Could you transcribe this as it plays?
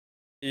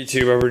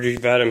YouTube, Robert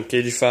Adam,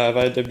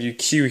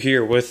 KG5IWQ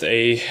here with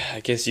a,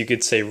 I guess you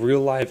could say,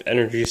 real-life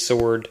energy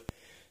sword.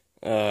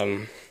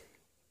 Man,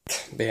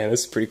 this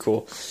is pretty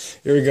cool.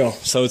 Here we go.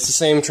 So it's the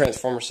same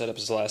transformer setup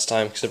as the last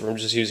time, except I'm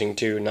just using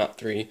 2, not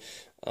 3.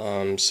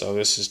 So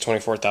this is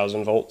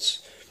 24,000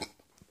 volts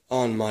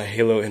on my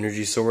Halo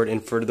energy sword.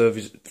 And for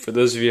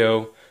those of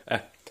you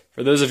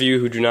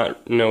who do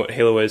not know what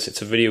Halo is,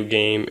 it's a video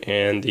game,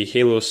 and the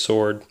Halo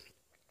sword,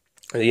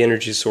 or the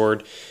energy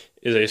sword,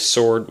 is a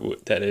sword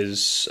that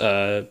is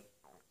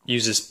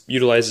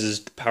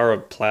utilizes the power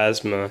of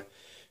plasma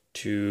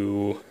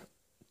to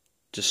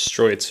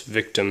destroy its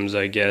victims,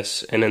 I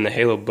guess. And in the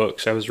Halo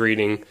books I was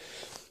reading,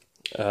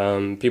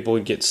 people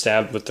would get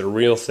stabbed with the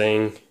real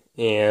thing,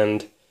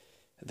 and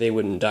they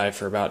wouldn't die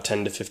for about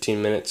 10 to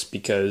 15 minutes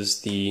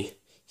because the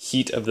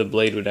heat of the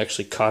blade would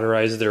actually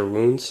cauterize their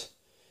wounds,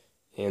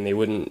 and they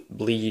wouldn't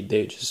bleed.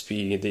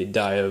 They'd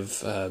die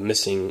of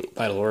missing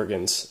vital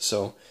organs.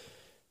 So,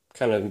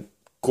 kind of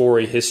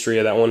gory history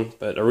of that one,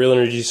 but a real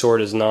energy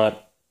sword is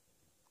not,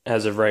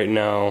 as of right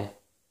now,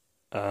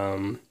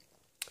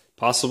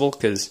 possible,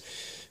 because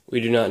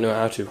we do not know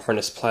how to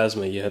harness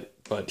plasma yet.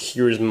 But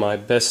here's my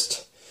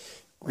best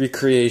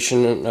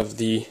recreation of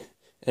the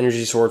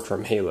energy sword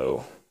from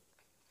Halo.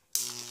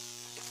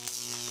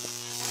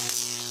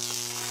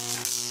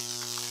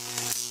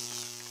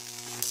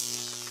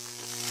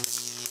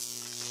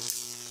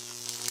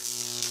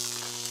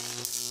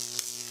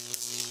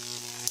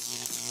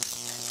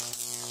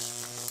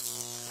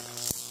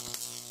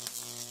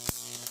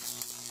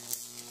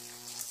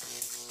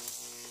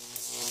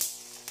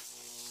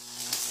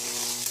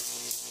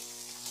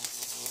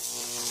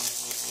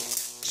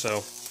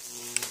 So,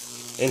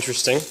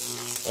 interesting.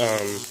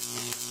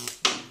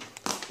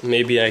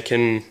 Maybe I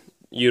can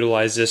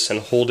utilize this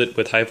and hold it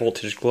with high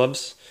voltage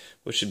gloves,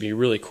 which would be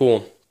really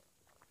cool.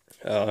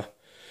 I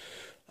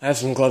have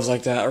some gloves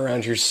like that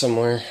around here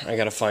somewhere. I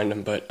gotta find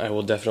them, but I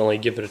will definitely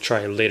give it a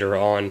try later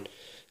on.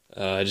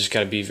 I just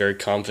gotta be very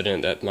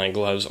confident that my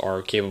gloves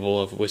are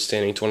capable of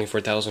withstanding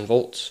 24,000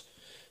 volts.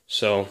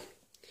 So,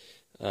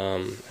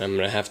 I'm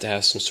gonna have to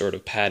have some sort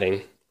of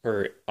padding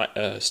or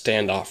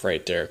standoff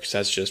right there, because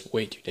that's just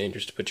way too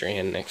dangerous to put your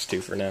hand next to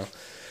for now.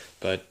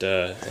 But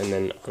and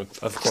then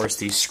of course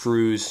these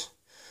screws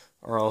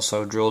are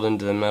also drilled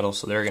into the metal,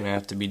 so they're gonna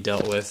have to be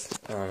dealt with.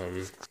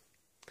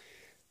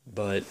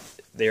 But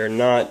they are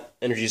not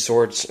energy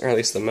swords, or at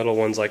least the metal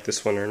ones like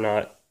this one are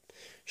not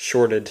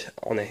shorted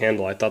on the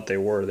handle. I thought they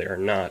were. They are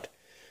not.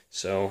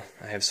 So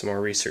I have some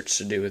more research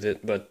to do with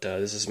it. But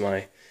this is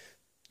my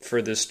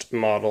furthest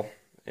model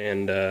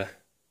and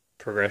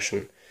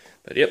progression.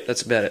 But yep,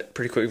 that's about it.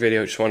 Pretty quick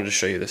video. Just wanted to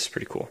show you this.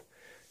 Pretty cool.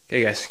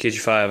 Okay, guys.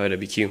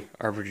 KG5IWQ,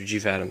 Arbiter G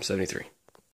Fathom 73.